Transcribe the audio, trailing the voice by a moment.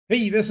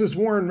Hey, this is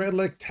Warren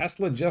Redlick.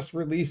 Tesla just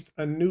released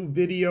a new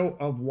video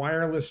of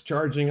wireless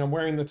charging. I'm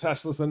wearing the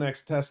Tesla's the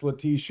Next Tesla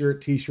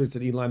t-shirt, t-shirts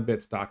at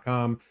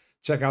elonbits.com.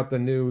 Check out the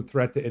new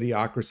Threat to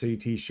Idiocracy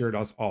t-shirt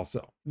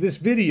also. This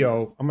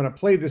video, I'm going to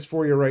play this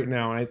for you right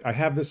now. I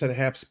have this at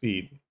half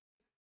speed.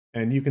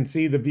 And you can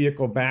see the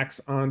vehicle backs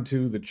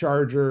onto the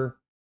charger.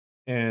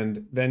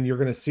 And then you're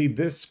going to see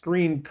this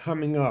screen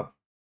coming up.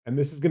 And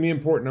this is going to be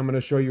important. I'm going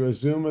to show you a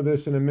zoom of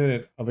this in a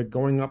minute of it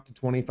going up to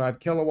 25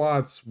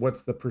 kilowatts.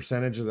 What's the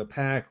percentage of the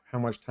pack? How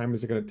much time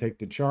is it going to take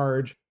to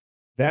charge?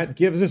 That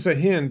gives us a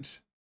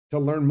hint to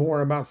learn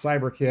more about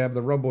Cybercab,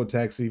 the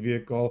Robotaxi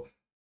vehicle.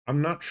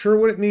 I'm not sure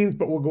what it means,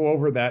 but we'll go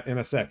over that in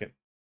a second.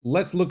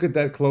 Let's look at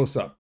that close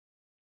up.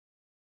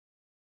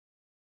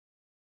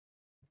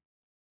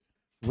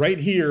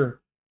 Right here,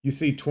 you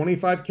see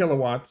 25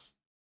 kilowatts.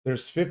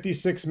 There's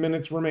 56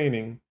 minutes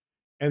remaining.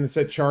 And it's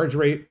at charge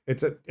rate,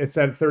 it's at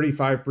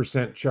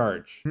 35%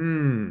 charge.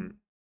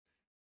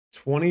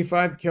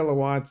 25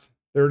 kilowatts,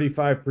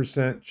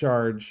 35%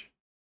 charge,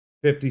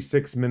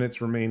 56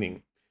 minutes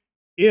remaining.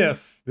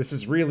 If, this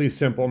is really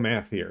simple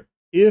math here,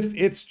 if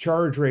its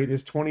charge rate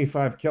is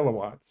 25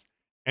 kilowatts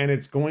and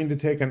it's going to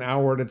take an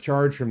hour to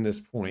charge from this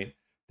point,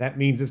 that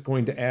means it's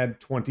going to add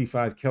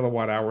 25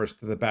 kilowatt hours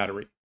to the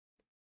battery.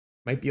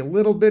 Might be a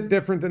little bit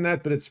different than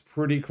that, but it's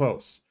pretty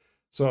close.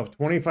 So if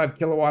 25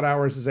 kilowatt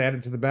hours is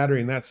added to the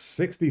battery, and that's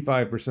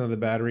 65% of the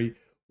battery,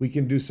 we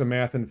can do some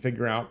math and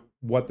figure out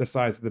what the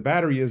size of the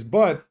battery is.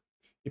 But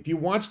if you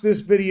watch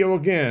this video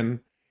again,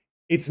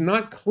 it's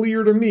not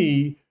clear to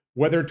me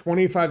whether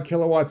 25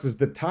 kilowatts is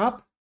the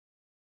top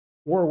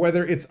or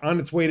whether it's on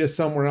its way to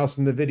somewhere else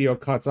and the video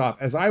cuts off.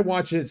 As I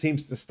watch it, it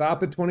seems to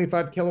stop at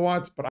 25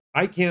 kilowatts, but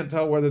I can't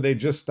tell whether they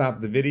just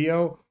stopped the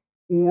video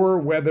or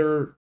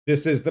whether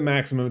this is the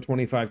maximum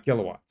 25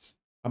 kilowatts.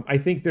 I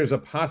think there's a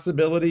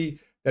possibility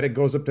that it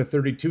goes up to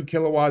 32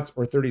 kilowatts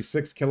or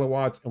 36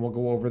 kilowatts, and we'll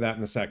go over that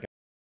in a second.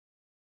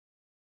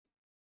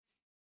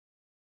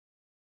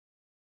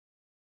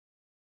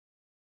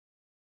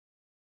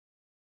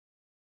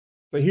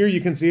 So here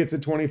you can see it's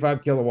at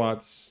 25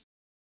 kilowatts,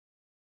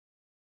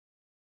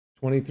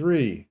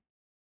 23,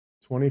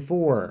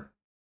 24,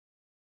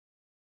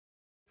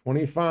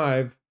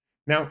 25.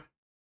 Now,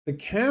 the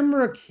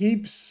camera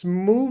keeps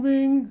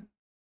moving.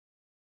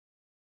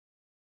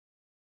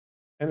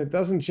 And it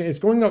doesn't change. It's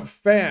going up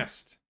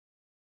fast.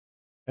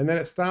 And then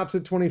it stops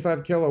at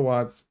 25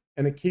 kilowatts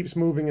and it keeps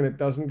moving and it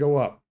doesn't go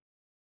up.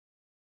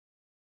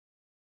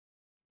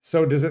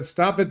 So does it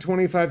stop at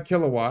 25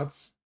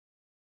 kilowatts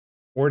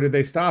or did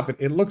they stop it?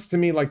 It looks to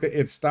me like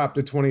it stopped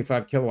at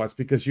 25 kilowatts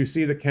because you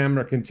see the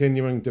camera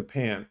continuing to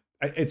pan.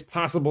 It's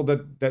possible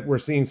that we're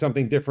seeing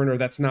something different or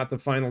that's not the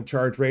final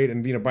charge rate.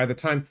 And by the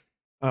time,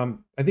 I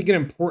think an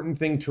important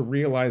thing to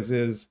realize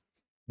is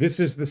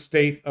this is the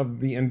state of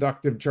the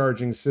inductive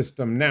charging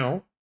system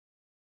now.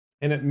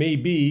 And it may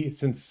be,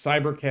 since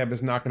Cybercab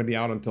is not going to be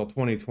out until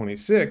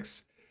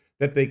 2026,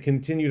 that they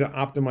continue to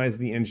optimize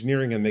the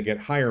engineering and they get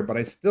higher. But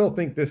I still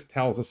think this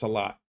tells us a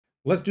lot.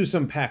 Let's do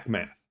some pack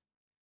math.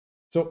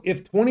 So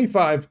if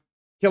 25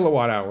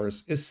 kilowatt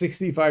hours is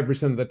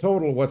 65% of the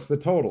total, what's the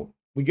total?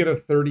 We get a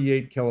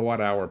 38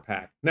 kilowatt hour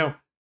pack. Now,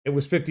 it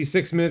was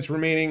 56 minutes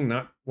remaining,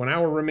 not 1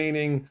 hour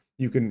remaining.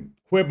 You can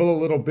quibble a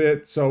little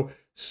bit. So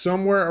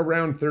somewhere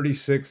around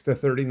 36 to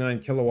 39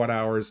 kilowatt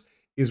hours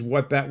is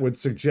what that would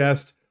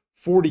suggest.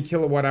 40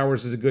 kilowatt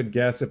hours is a good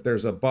guess if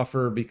there's a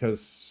buffer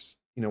because,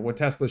 what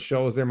Tesla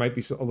shows, there might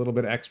be a little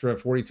bit extra,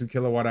 42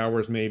 kilowatt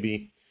hours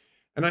maybe.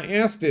 And I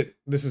asked it,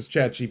 this is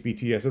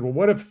ChatGPT, I said, well,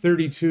 what if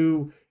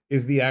 32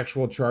 is the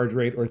actual charge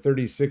rate or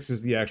 36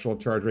 is the actual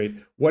charge rate?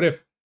 What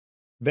if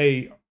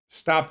they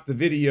stopped the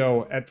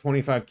video at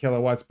 25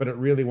 kilowatts, but it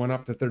really went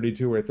up to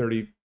 32 or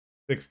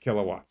 36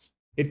 kilowatts?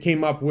 It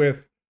came up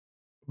with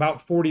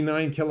about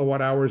 49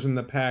 kilowatt hours in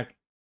the pack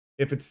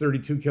if it's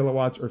 32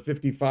 kilowatts or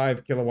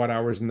 55 kilowatt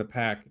hours in the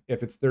pack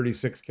if it's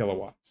 36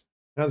 kilowatts.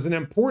 Now, there's an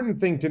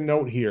important thing to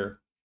note here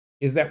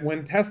is that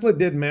when Tesla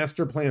did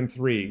Master Plan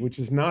 3, which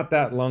is not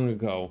that long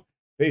ago,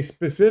 they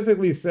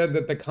specifically said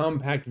that the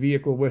compact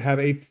vehicle would have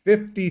a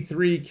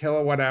 53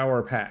 kilowatt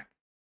hour pack.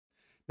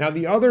 Now,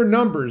 the other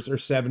numbers are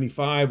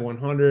 75,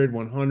 100,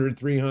 100,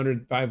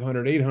 300,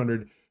 500,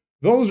 800.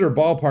 Those are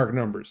ballpark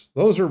numbers.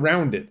 Those are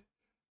rounded.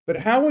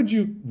 But how would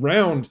you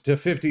round to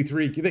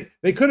 53?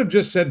 They could have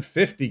just said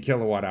 50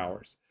 kilowatt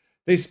hours.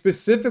 They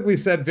specifically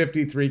said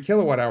 53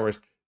 kilowatt hours.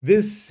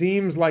 This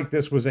seems like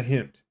this was a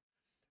hint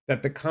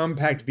that the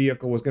compact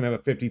vehicle was going to have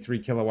a 53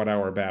 kilowatt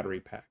hour battery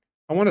pack.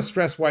 I want to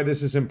stress why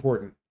this is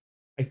important.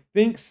 I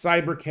think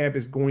Cybercab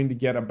is going to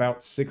get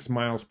about 6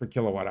 miles per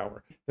kilowatt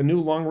hour. The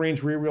new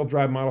long-range rear-wheel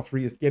drive Model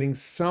 3 is getting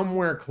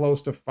somewhere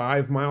close to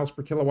 5 miles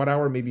per kilowatt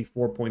hour, maybe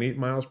 4.8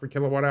 miles per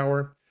kilowatt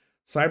hour.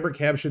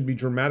 Cybercab should be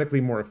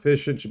dramatically more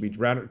efficient, should be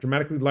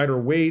dramatically lighter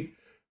weight,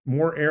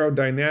 more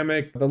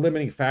aerodynamic. The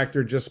limiting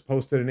factor just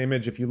posted an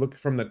image. If you look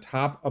from the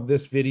top of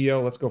this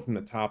video, let's go from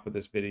the top of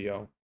this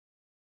video.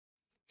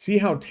 See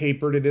how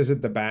tapered it is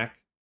at the back?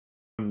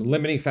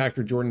 Limiting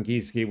factor Jordan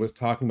Gieske was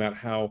talking about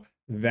how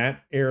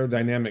that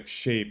aerodynamic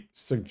shape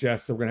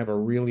suggests that we're going to have a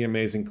really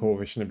amazing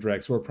coefficient of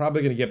drag. So we're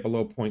probably going to get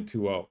below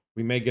 0.20.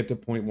 We may get to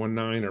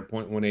 0.19 or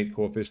 0.18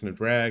 coefficient of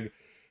drag.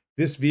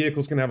 This vehicle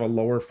is going to have a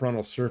lower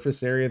frontal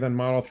surface area than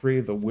Model 3.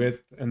 The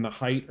width and the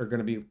height are going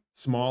to be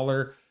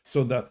smaller.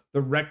 So the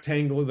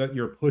rectangle that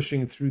you're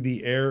pushing through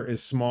the air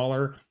is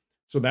smaller.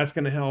 So that's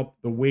going to help.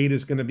 The weight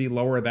is going to be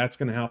lower. That's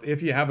going to help.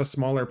 If you have a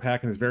smaller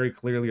pack, and it's very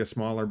clearly a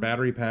smaller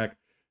battery pack,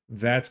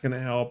 that's going to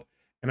help.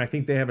 And I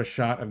think they have a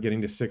shot of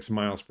getting to 6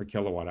 miles per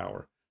kilowatt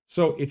hour.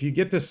 So if you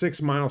get to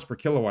 6 miles per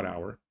kilowatt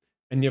hour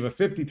and you have a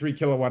 53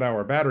 kilowatt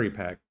hour battery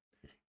pack,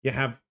 you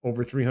have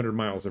over 300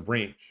 miles of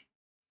range.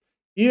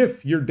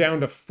 If you're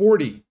down to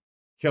 40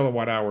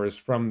 kilowatt hours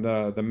from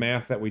the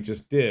math that we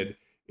just did,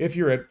 if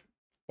you're at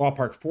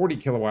ballpark 40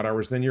 kilowatt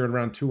hours, then you're at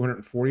around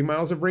 240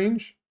 miles of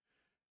range.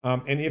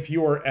 And if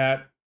you're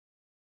at,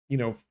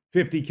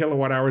 50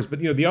 kilowatt hours, but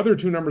the other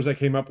two numbers I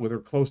came up with are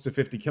close to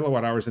 50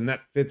 kilowatt hours, and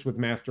that fits with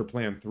Master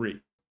Plan 3.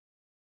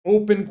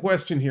 Open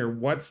question here.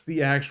 What's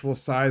the actual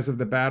size of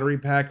the battery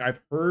pack? I've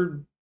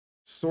heard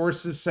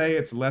sources say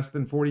it's less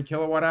than 40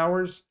 kilowatt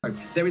hours.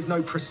 There is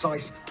no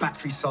precise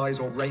battery size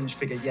or range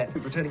figure yet.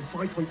 Returning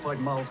 5.5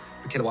 miles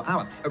per kilowatt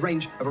hour. A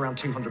range of around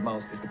 200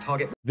 miles is the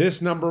target.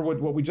 This number,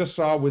 what we just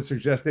saw, would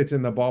suggest it's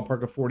in the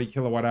ballpark of 40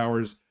 kilowatt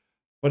hours,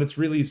 but it's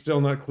really still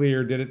not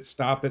clear. Did it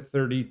stop at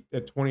 30,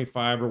 at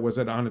 25, or was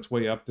it on its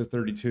way up to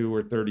 32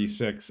 or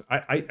 36?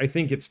 I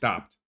think it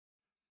stopped.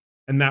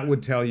 And that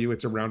would tell you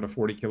it's around a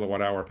 40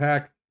 kilowatt hour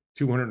pack,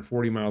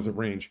 240 miles of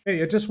range.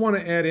 Hey, I just want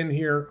to add in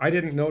here, I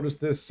didn't notice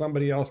this.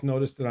 Somebody else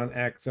noticed it on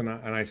X, and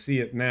I see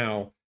it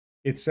now.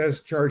 It says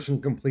charging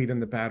complete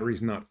and the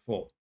battery's not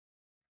full.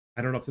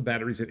 I don't know if the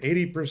battery's at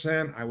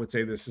 80%. I would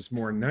say this is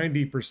more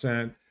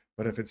 90%.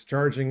 But if it's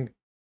charging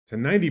to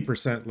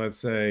 90%, let's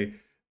say,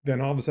 then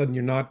all of a sudden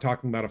you're not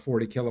talking about a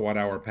 40 kilowatt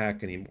hour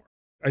pack anymore.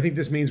 I think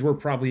this means we're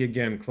probably,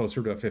 again,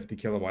 closer to a 50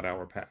 kilowatt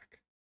hour pack.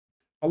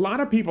 A lot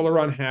of people are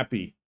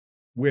unhappy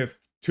with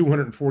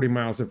 240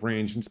 miles of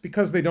range, and it's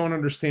because they don't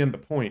understand the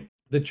point.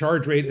 The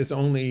charge rate is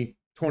only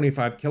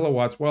 25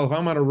 kilowatts. Well, if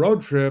I'm on a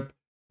road trip,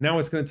 now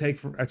I'm going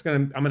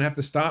to have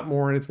to stop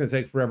more, and it's going to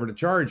take forever to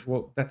charge.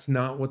 Well, that's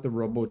not what the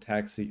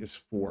Robotaxi is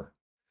for.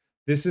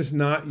 This is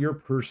not your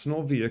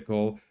personal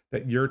vehicle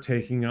that you're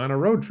taking on a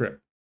road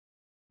trip.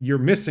 You're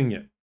missing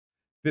it.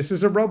 This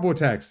is a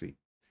Robotaxi.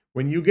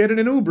 When you get in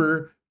an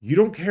Uber, you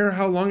don't care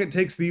how long it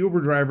takes the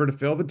Uber driver to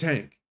fill the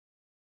tank.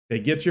 They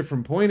get you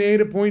from point A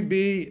to point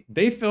B.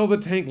 They fill the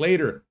tank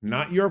later.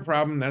 Not your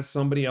problem. That's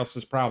somebody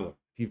else's problem.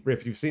 If you've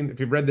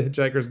read the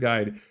Hitchhiker's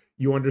Guide,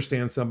 you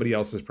understand somebody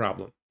else's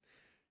problem.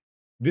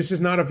 This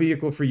is not a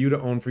vehicle for you to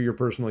own for your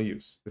personal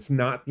use. It's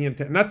not the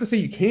intent. Not to say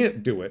you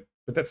can't do it,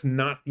 but that's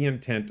not the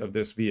intent of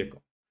this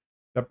vehicle.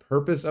 The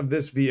purpose of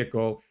this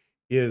vehicle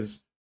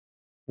is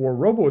for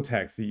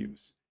Robotaxi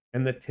use.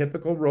 And the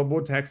typical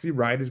Robotaxi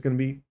ride is going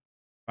to be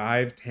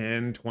 5,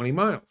 10, 20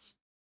 miles.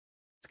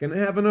 It's going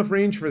to have enough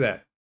range for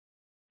that.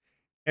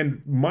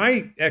 And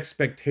my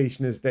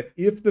expectation is that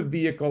if the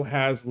vehicle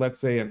has, let's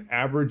say, an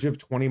average of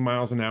 20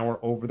 miles an hour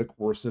over the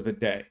course of a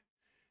day,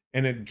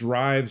 and it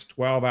drives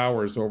 12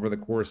 hours over the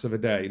course of a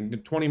day,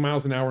 and 20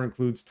 miles an hour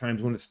includes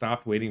times when it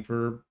stopped waiting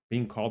for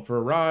being called for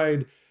a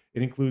ride.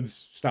 It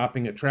includes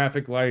stopping at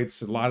traffic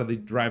lights. A lot of the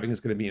driving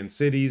is going to be in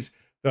cities.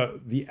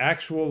 The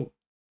actual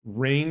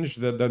range,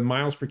 the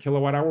miles per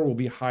kilowatt hour will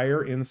be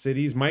higher in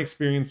cities. My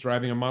experience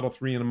driving a Model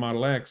 3 and a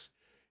Model X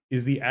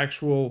is the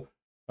actual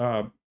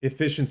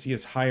efficiency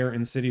is higher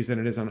in cities than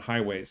it is on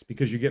highways,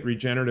 because you get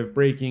regenerative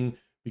braking,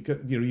 because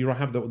you don't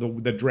have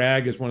the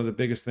drag is one of the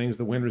biggest things.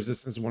 The wind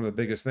resistance is one of the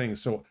biggest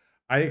things. So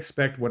I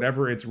expect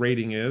whatever its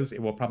rating is,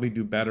 it will probably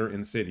do better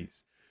in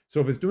cities. So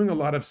if it's doing a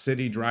lot of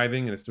city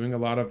driving and it's doing a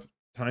lot of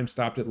time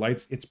stopped at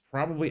lights, it's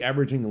probably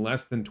averaging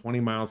less than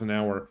 20 miles an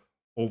hour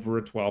over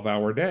a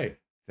 12-hour day.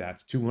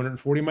 That's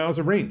 240 miles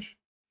of range.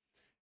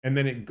 And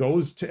then it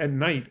goes to at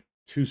night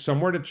to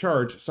somewhere to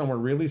charge, somewhere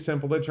really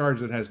simple to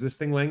charge that has this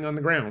thing laying on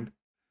the ground.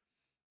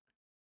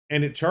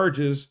 And it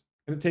charges,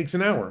 and it takes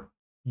an hour.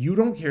 You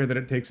don't care that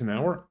it takes an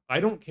hour. I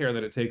don't care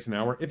that it takes an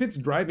hour. If it's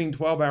driving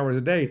 12 hours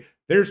a day,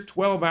 there's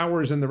 12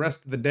 hours in the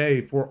rest of the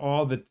day for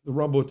all the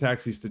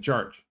Robotaxis to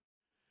charge.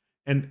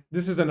 And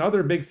this is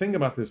another big thing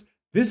about this.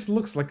 This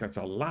looks like it's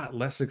a lot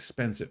less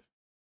expensive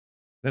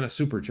than a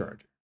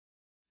supercharger.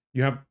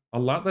 You have a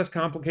lot less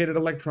complicated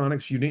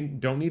electronics. You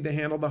don't need to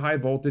handle the high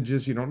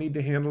voltages. You don't need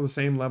to handle the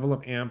same level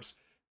of amps.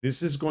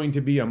 This is going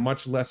to be a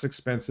much less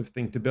expensive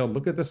thing to build.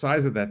 Look at the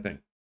size of that thing.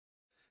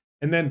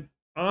 And then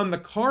on the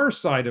car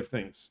side of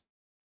things,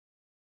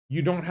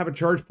 you don't have a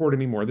charge port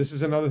anymore. This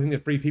is another thing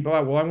that freaks people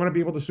out. Well, I want to be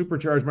able to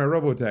supercharge my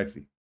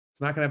Robotaxi.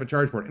 It's not going to have a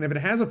charge port. And if it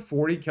has a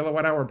 40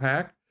 kilowatt hour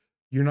pack,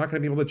 you're not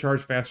going to be able to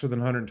charge faster than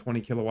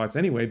 120 kilowatts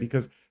anyway,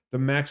 because the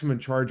maximum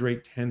charge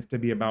rate tends to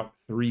be about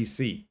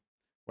 3C.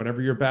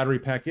 Whatever your battery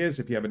pack is,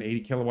 if you have an 80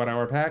 kilowatt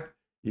hour pack,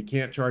 you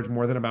can't charge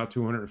more than about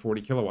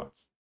 240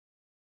 kilowatts.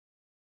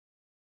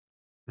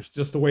 It's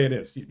just the way it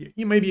is.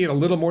 You may be at a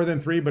little more than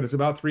 3, but it's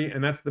about 3,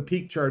 and that's the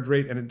peak charge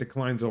rate, and it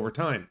declines over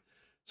time.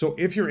 So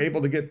if you're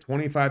able to get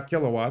 25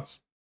 kilowatts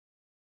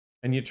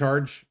and you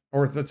charge,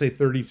 or let's say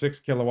 36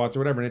 kilowatts or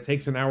whatever, and it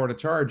takes an hour to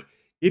charge.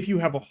 If you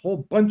have a whole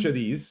bunch of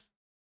these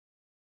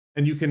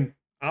and you can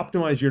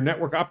optimize, your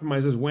network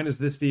optimizes when is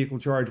this vehicle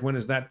charged, when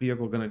is that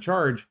vehicle going to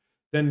charge,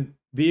 then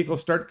vehicles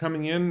start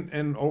coming in,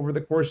 and over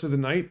the course of the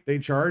night, they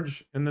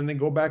charge, and then they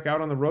go back out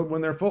on the road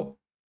when they're full.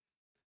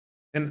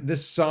 And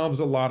this solves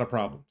a lot of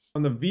problems.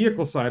 On the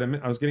vehicle side,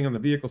 I was getting on the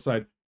vehicle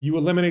side, you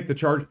eliminate the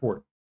charge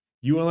port.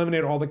 You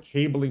eliminate all the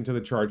cabling to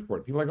the charge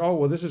port. People are like, oh,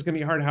 well, this is going to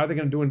be hard. How are they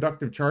going to do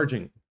inductive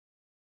charging?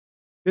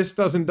 This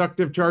does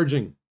inductive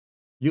charging.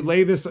 You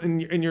lay this in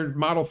your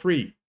Model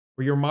 3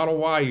 or your Model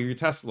Y or your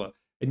Tesla,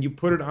 and you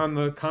put it on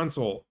the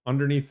console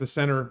underneath the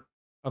center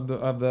of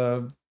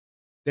the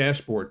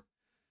dashboard,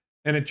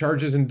 and it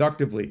charges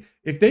inductively.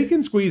 If they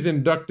can squeeze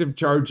inductive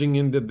charging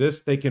into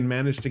this, they can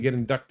manage to get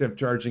inductive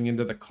charging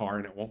into the car,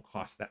 and it won't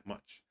cost that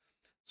much.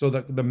 So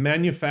the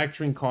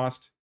manufacturing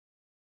cost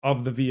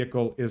of the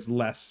vehicle is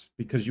less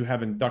because you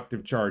have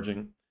inductive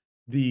charging.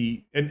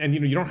 And you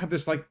know, you don't have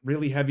this like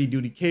really heavy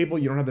duty cable.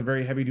 You don't have the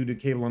very heavy duty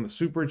cable on the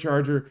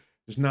supercharger.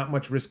 There's not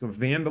much risk of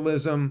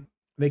vandalism.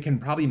 They can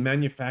probably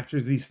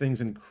manufacture these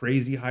things in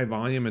crazy high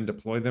volume and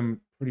deploy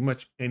them pretty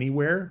much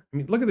anywhere. I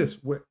mean, look at this.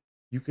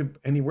 You can,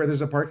 anywhere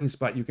there's a parking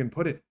spot, you can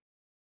put it.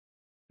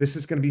 This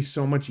is going to be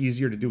so much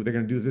easier to do. They're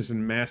going to do this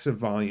in massive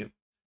volume.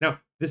 Now,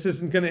 this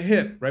isn't going to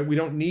hit, right? We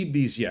don't need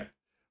these yet.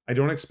 I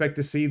don't expect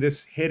to see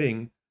this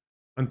hitting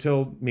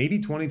until maybe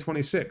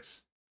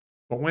 2026.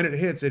 But when it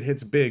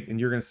hits big, and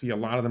you're going to see a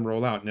lot of them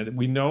roll out. Now,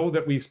 we know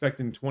that we expect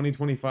in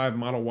 2025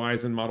 Model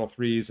Ys and Model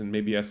 3s and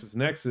maybe S's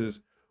and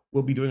X's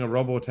will be doing a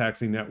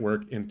robotaxi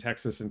network in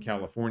Texas and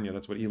California.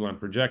 That's what Elon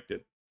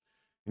projected.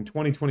 In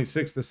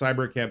 2026, the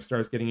Cybercab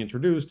starts getting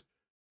introduced,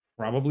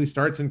 probably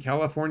starts in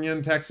California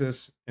and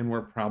Texas, and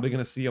we're probably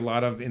going to see a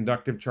lot of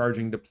inductive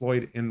charging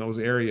deployed in those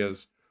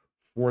areas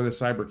for the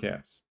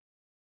Cybercabs.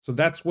 So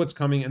that's what's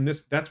coming, and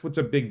that's what's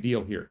a big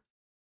deal here.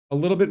 A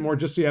little bit more,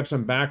 just so you have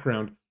some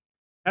background.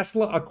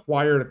 Tesla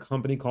acquired a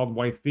company called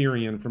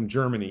Wiferion from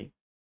Germany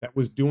that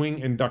was doing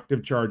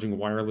inductive charging,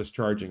 wireless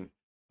charging.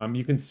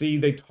 You can see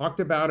they talked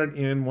about it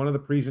in one of the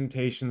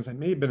presentations. It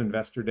may have been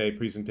Investor Day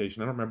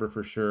presentation. I don't remember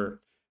for sure.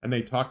 And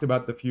they talked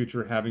about the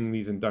future having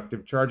these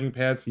inductive charging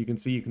pads. So you can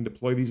see you can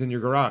deploy these in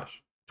your garage.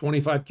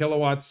 25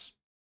 kilowatts,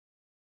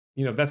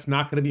 you know, that's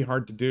not going to be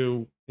hard to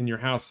do in your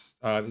house.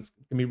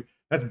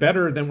 That's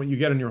better than what you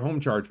get on your home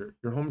charger.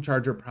 Your home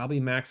charger probably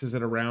maxes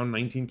at around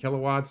 19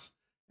 kilowatts,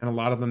 and a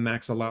lot of them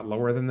max a lot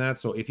lower than that.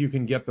 So if you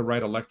can get the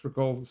right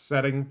electrical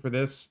setting for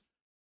this,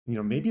 you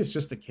know, maybe it's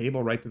just a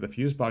cable right to the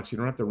fuse box. You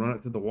don't have to run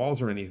it through the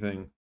walls or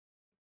anything.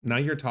 Now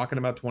you're talking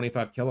about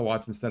 25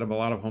 kilowatts instead of a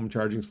lot of home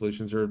charging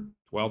solutions are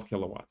 12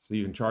 kilowatts. So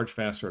you can charge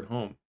faster at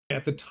home.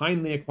 At the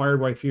time they acquired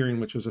Wiferion,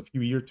 which was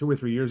 2 or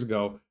 3 years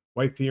ago,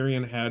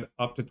 Wiferion had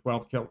up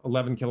to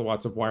 11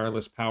 kilowatts of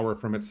wireless power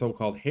from its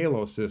so-called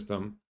Halo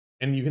system.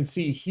 And you can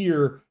see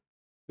here,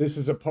 this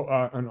is an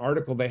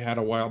article they had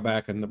a while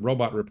back in the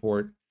Robot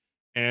Report,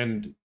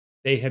 and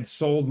they had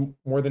sold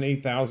more than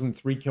 8,000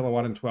 3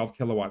 kilowatt and 12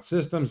 kilowatt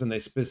systems, and they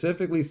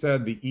specifically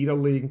said the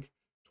EdoLink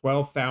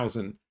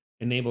 12,000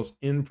 enables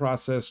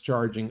in-process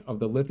charging of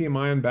the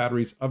lithium-ion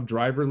batteries of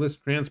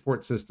driverless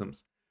transport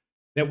systems.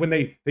 Now, when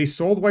they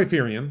sold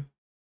Wiferion,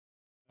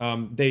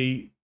 but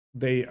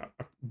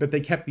they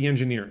kept the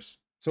engineers.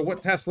 So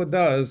what Tesla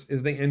does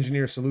is they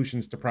engineer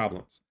solutions to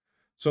problems.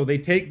 So they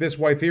take this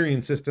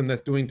Wiferion system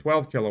that's doing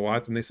 12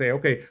 kilowatts and they say,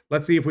 okay,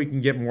 let's see if we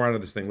can get more out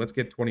of this thing. Let's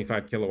get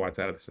 25 kilowatts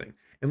out of this thing.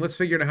 And let's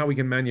figure out how we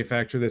can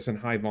manufacture this in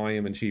high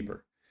volume and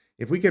cheaper.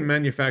 If we can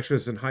manufacture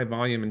this in high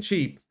volume and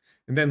cheap,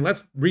 and then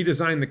let's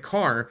redesign the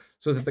car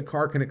so that the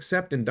car can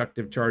accept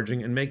inductive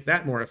charging and make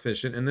that more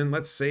efficient. And then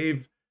let's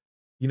save,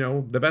 you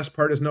know, the best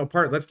part is no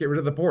part. Let's get rid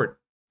of the port.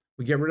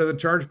 We get rid of the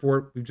charge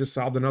port, we've just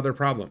solved another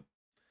problem.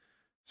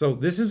 So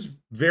this is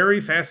very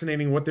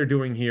fascinating what they're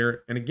doing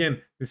here. And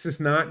again, this is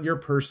not your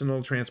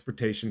personal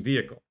transportation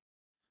vehicle.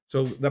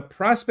 So the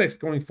prospects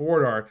going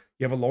forward are,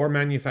 you have a lower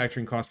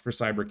manufacturing cost for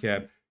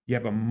Cybercab. You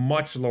have a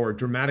much lower,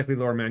 dramatically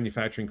lower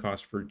manufacturing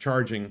cost for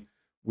charging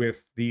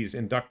with these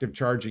inductive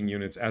charging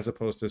units as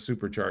opposed to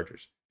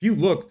superchargers. If you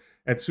look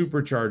at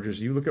superchargers,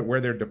 you look at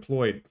where they're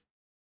deployed,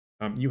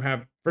 you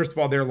have, first of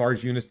all, they're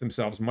large units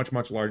themselves, much,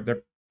 much larger.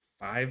 They're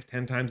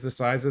 5-10 times the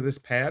size of this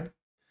pad.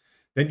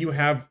 Then you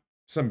have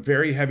some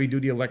very heavy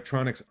duty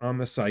electronics on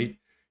the site.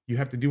 You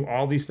have to do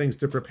all these things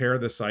to prepare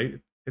the site.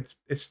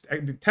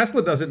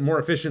 Tesla does it more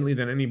efficiently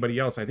than anybody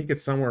else. I think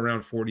it's somewhere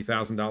around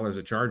 $40,000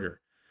 a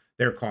charger,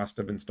 their cost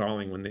of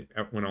installing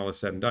when all is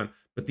said and done.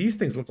 But these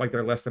things look like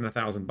they're less than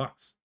 $1,000.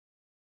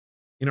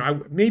 You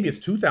know, maybe it's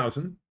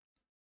 2,000,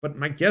 but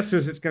my guess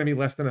is it's going to be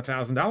less than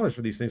 $1,000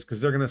 for these things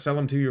because they're going to sell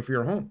them to you for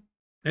your home.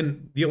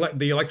 And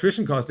the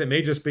electrician cost, it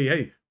may just be,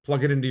 hey,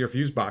 plug it into your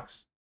fuse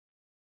box.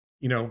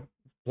 You know,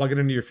 plug it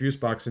into your fuse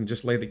box and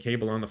just lay the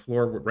cable on the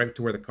floor right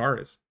to where the car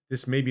is.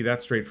 This may be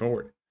that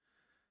straightforward.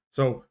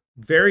 So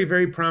Very,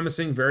 very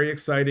promising, very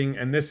exciting.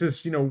 And this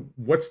is,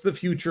 what's the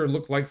future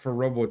look like for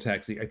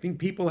Robotaxi? I think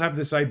people have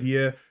this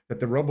idea that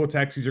the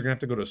Robotaxis are going to have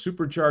to go to a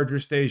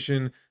supercharger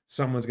station.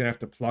 Someone's going to have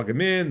to plug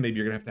them in. Maybe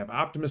you're going to have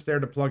Optimus there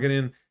to plug it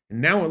in.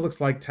 And now it looks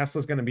like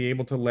Tesla's going to be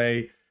able to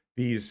lay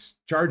these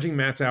charging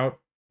mats out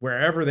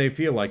wherever they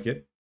feel like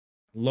it.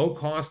 Low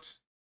cost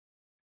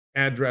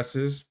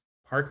addresses,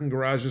 parking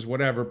garages,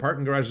 whatever.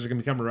 Parking garages are going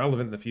to become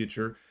irrelevant in the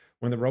future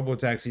when the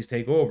Robotaxis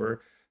take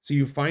over. So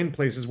you find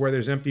places where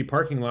there's empty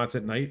parking lots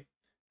at night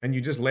and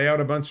you just lay out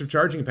a bunch of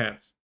charging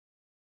pads.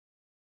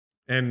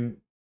 And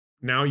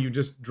now you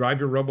just drive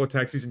your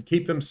Robotaxis and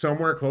keep them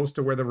somewhere close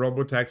to where the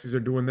Robotaxis are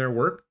doing their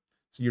work.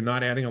 So you're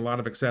not adding a lot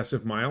of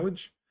excessive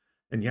mileage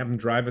and you have them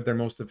drive at their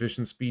most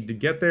efficient speed to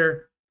get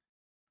there.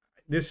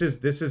 This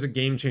is a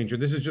game changer.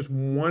 This is just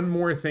one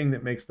more thing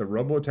that makes the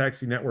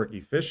Robotaxi network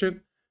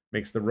efficient,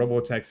 makes the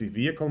Robotaxi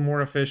vehicle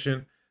more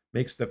efficient,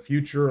 makes the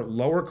future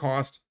lower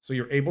cost, so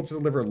you're able to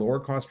deliver lower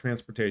cost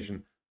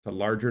transportation to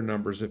larger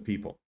numbers of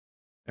people.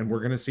 And we're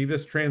going to see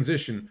this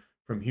transition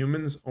from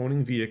humans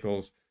owning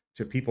vehicles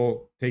to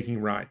people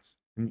taking rides.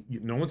 And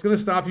no one's going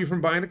to stop you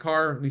from buying a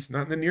car, at least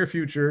not in the near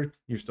future.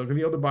 You're still going to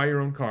be able to buy your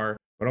own car.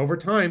 But over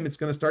time, it's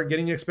going to start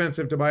getting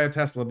expensive to buy a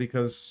Tesla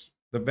because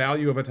the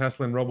value of a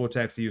Tesla in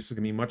Robotaxi use is going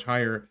to be much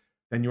higher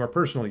than your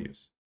personal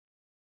use.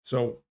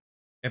 So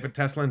if a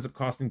Tesla ends up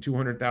costing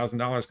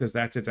 $200,000 because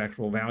that's its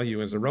actual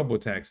value as a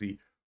Robotaxi,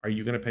 are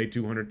you going to pay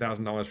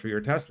 $200,000 for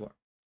your Tesla?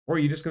 Or are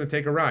you just going to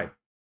take a ride?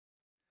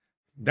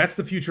 That's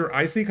the future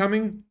I see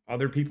coming.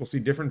 Other people see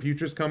different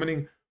futures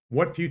coming.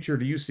 What future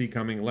do you see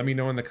coming? Let me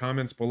know in the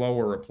comments below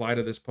or reply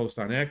to this post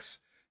on X.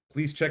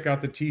 Please check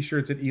out the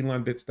t-shirts at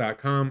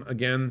elonbits.com.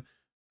 Again,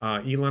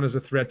 Elon is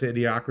a threat to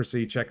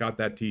idiocracy. Check out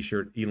that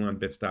t-shirt,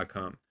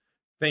 elonbits.com.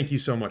 Thank you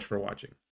so much for watching.